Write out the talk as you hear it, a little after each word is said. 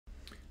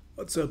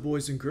What's up,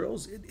 boys and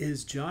girls? It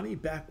is Johnny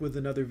back with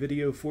another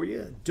video for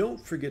you.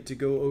 Don't forget to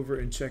go over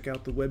and check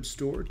out the web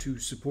store to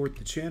support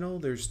the channel.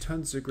 There's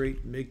tons of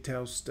great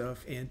MGTOW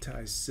stuff,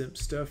 anti-simp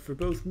stuff for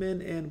both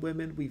men and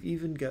women. We've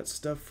even got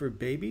stuff for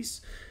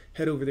babies.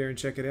 Head over there and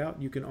check it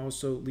out. You can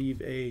also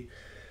leave a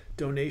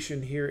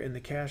donation here in the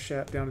Cash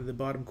App down in the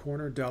bottom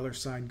corner,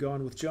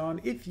 $Gone with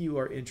John. If you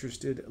are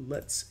interested,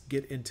 let's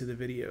get into the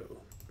video.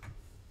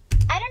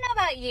 I don't know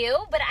about you,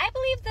 but I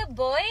believe the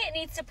boy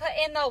needs to put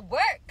in the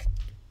work.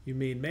 You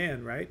mean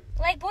man, right?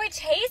 Like, boy,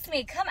 chase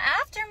me. Come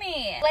after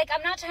me. Like,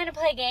 I'm not trying to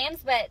play games,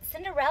 but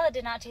Cinderella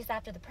did not chase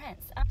after the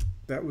prince.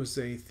 That was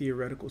a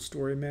theoretical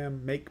story,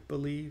 ma'am.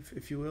 Make-believe,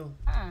 if you will.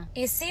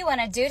 You see, when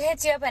a dude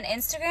hits you up on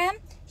Instagram,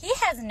 he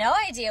has no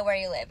idea where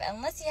you live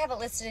unless you have it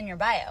listed in your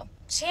bio.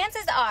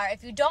 Chances are,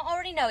 if you don't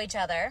already know each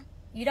other,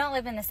 you don't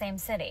live in the same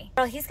city.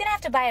 Girl, he's gonna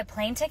have to buy a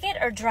plane ticket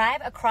or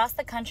drive across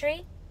the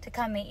country to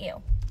come meet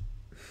you.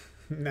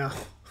 No.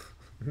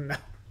 No.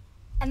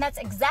 And that's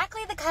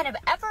exactly the kind of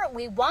effort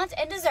we want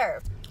and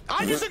deserve.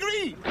 I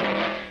disagree!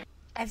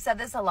 I've said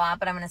this a lot,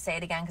 but I'm going to say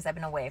it again because I've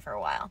been away for a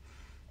while.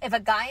 If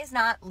a guy is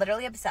not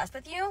literally obsessed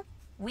with you,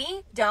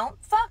 we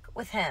don't fuck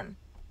with him.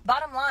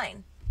 Bottom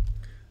line.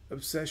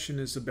 Obsession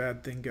is a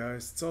bad thing,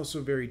 guys. It's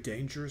also very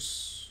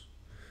dangerous.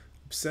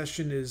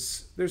 Obsession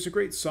is... There's a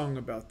great song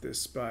about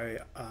this by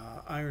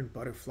Iron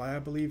Butterfly, I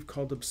believe,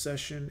 called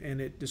Obsession,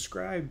 and it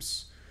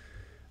describes...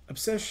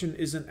 Obsession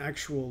isn't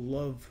actual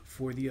love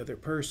for the other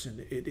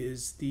person. It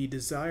is the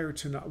desire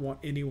to not want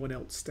anyone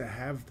else to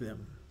have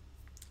them.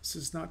 This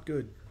is not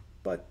good,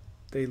 but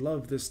they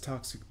love this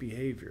toxic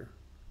behavior.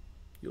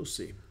 You'll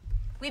see.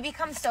 We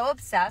become so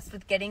obsessed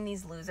with getting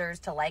these losers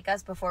to like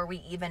us before we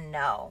even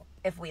know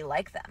if we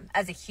like them,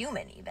 as a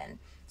human even.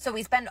 So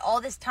we spend all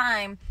this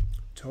time...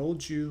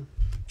 Told you.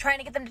 Trying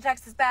to get them to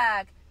text us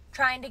back,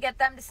 trying to get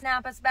them to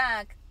snap us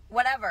back,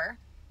 whatever.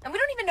 And we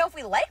don't even know if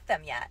we like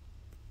them yet.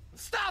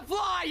 Stop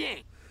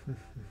lying!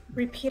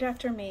 Repeat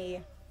after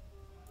me.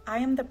 I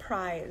am the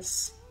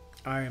prize.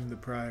 I am the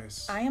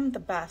prize. I am the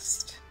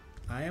best.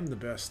 I am the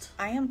best.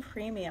 I am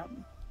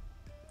premium.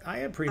 I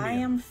am premium. I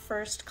am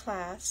first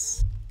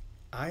class.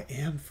 I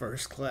am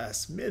first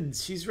class. Min,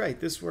 she's right.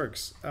 This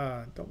works.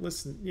 Don't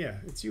listen. Yeah,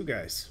 it's you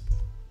guys.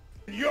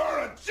 You're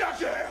a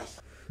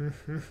jackass!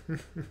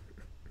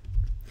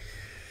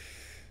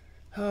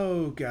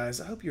 Oh, guys,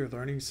 I hope you're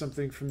learning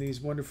something from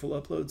these wonderful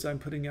uploads I'm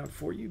putting out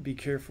for you. Be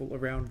careful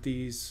around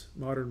these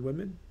modern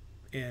women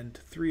and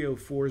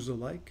 304s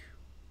alike.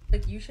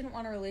 Like, you shouldn't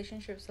want a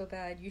relationship so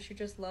bad. You should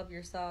just love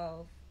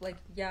yourself. Like,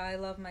 yeah, I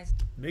love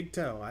myself,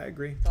 MGTOW, I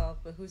agree.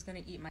 but who's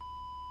gonna eat my...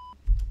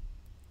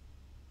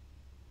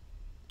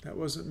 That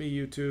wasn't me,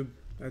 YouTube.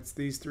 That's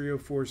these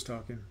 304s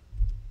talking.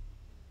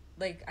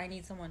 Like, I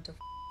need someone to...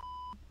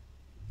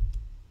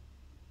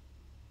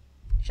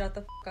 Shut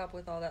the up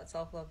with all that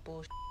self-love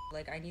bullshit.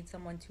 Like, I need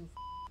someone to...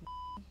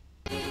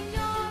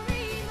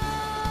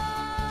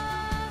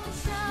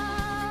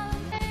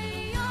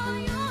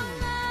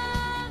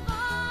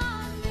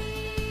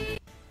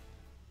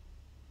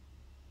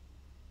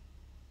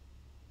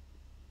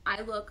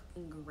 I look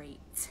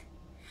great.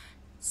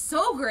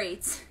 So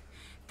great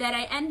that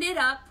I ended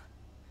up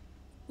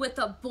with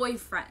a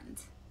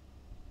boyfriend.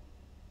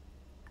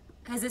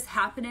 Has this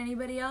happened to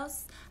anybody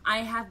else? I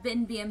have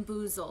been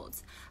bamboozled.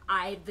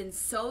 I've been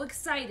so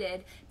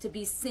excited to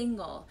be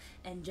single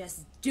and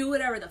just do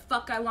whatever the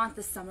fuck I want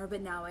this summer,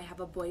 but now I have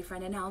a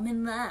boyfriend and now I'm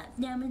in love.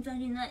 Now I'm in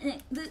fucking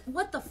love.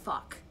 What the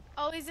fuck?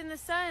 Always in the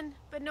sun,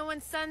 but no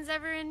one's sun's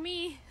ever in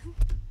me.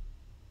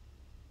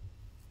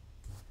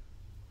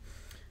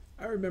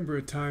 I remember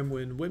a time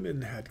when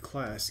women had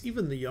class.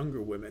 Even the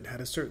younger women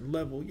had a certain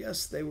level.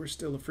 Yes, they were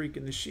still a freak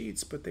in the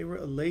sheets, but they were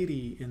a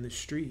lady in the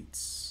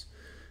streets.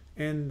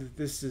 And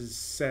this is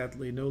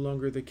sadly no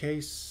longer the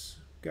case,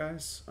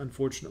 guys,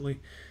 unfortunately.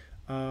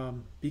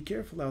 Be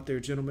careful out there,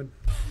 gentlemen.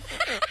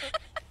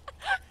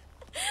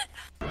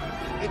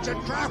 It's a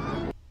trap!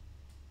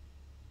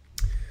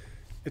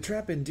 A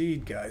trap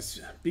indeed, guys.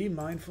 Be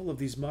mindful of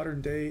these modern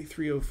day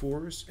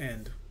 304s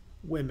and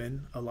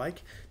women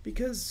alike,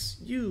 because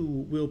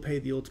you will pay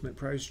the ultimate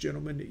price,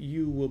 gentlemen.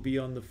 You will be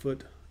on the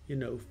foot, you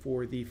know,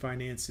 for the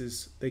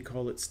finances. They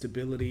call it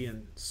stability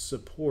and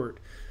support,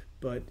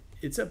 but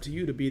it's up to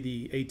you to be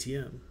the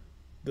ATM.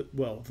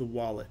 Well, the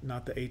wallet,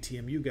 not the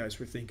ATM you guys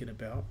were thinking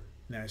about,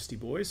 nasty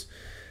boys.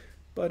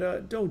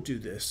 But don't do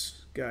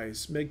this,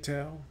 guys.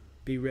 MGTOW,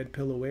 be red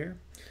pill aware.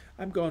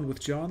 I'm gone with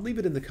John. Leave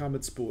it in the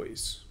comments,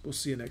 boys. We'll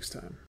see you next time.